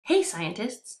Hey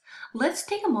scientists, let's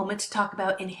take a moment to talk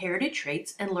about inherited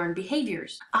traits and learned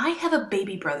behaviors. I have a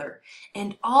baby brother,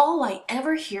 and all I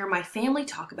ever hear my family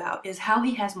talk about is how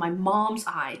he has my mom's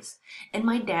eyes and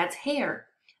my dad's hair,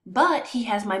 but he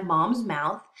has my mom's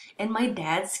mouth and my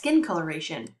dad's skin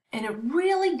coloration. And it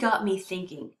really got me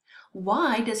thinking,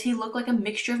 why does he look like a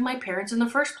mixture of my parents in the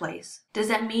first place? Does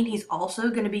that mean he's also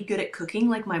going to be good at cooking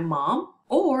like my mom?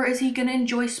 Or is he going to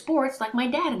enjoy sports like my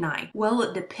dad and I? Well,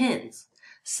 it depends.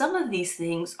 Some of these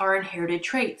things are inherited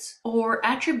traits, or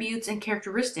attributes and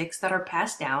characteristics that are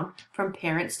passed down from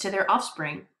parents to their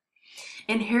offspring.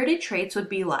 Inherited traits would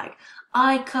be like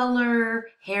eye color,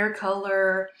 hair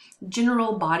color,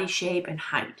 general body shape, and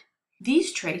height.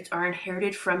 These traits are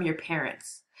inherited from your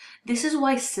parents. This is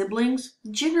why siblings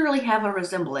generally have a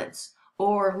resemblance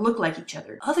or look like each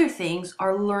other. Other things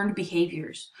are learned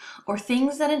behaviors, or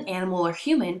things that an animal or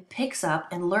human picks up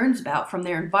and learns about from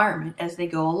their environment as they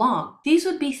go along. These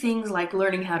would be things like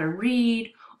learning how to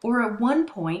read, or at one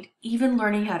point, even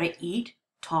learning how to eat,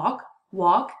 talk,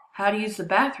 walk, how to use the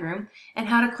bathroom, and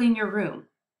how to clean your room.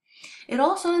 It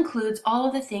also includes all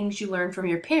of the things you learn from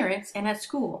your parents and at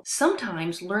school.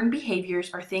 Sometimes learned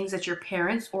behaviors are things that your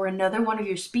parents or another one of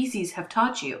your species have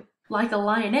taught you, like a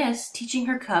lioness teaching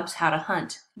her cubs how to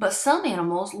hunt. But some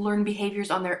animals learn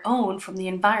behaviors on their own from the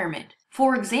environment.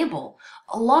 For example,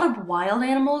 a lot of wild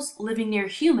animals living near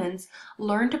humans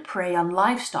learn to prey on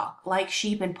livestock, like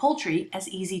sheep and poultry, as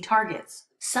easy targets.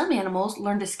 Some animals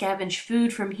learn to scavenge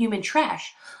food from human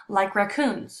trash, like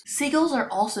raccoons. Seagulls are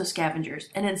also scavengers,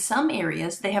 and in some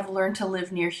areas they have learned to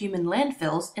live near human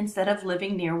landfills instead of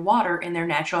living near water in their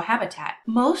natural habitat.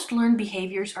 Most learned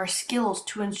behaviors are skills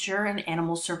to ensure an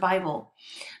animal's survival,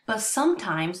 but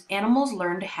sometimes animals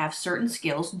learn to have certain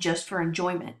skills just for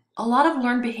enjoyment. A lot of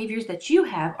learned behaviors that you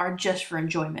have are just for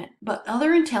enjoyment, but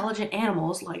other intelligent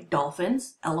animals like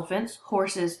dolphins, elephants,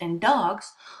 horses, and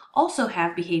dogs also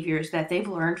have behaviors that they've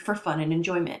learned for fun and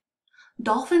enjoyment.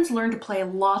 Dolphins learn to play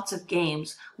lots of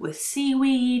games with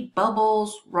seaweed,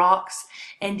 bubbles, rocks,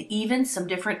 and even some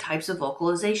different types of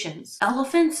vocalizations.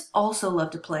 Elephants also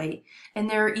love to play, and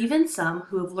there are even some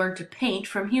who have learned to paint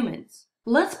from humans.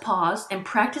 Let's pause and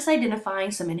practice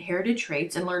identifying some inherited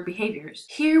traits and learned behaviors.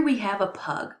 Here we have a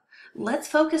pug. Let's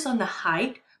focus on the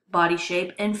height, body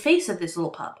shape, and face of this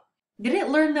little pup. Did it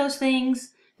learn those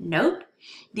things? Nope.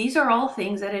 These are all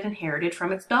things that it inherited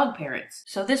from its dog parents.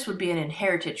 So this would be an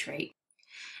inherited trait.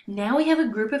 Now we have a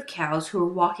group of cows who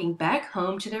are walking back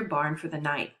home to their barn for the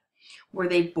night. Were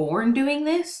they born doing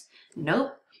this?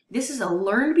 Nope. This is a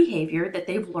learned behavior that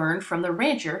they've learned from the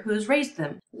rancher who has raised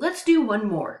them. Let's do one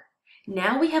more.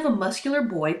 Now we have a muscular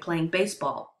boy playing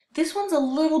baseball. This one's a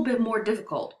little bit more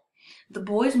difficult. The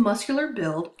boy's muscular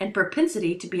build and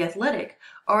propensity to be athletic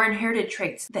are inherited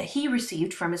traits that he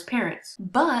received from his parents.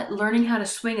 But learning how to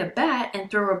swing a bat and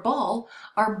throw a ball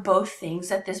are both things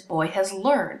that this boy has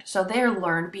learned, so they're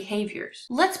learned behaviors.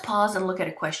 Let's pause and look at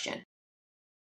a question.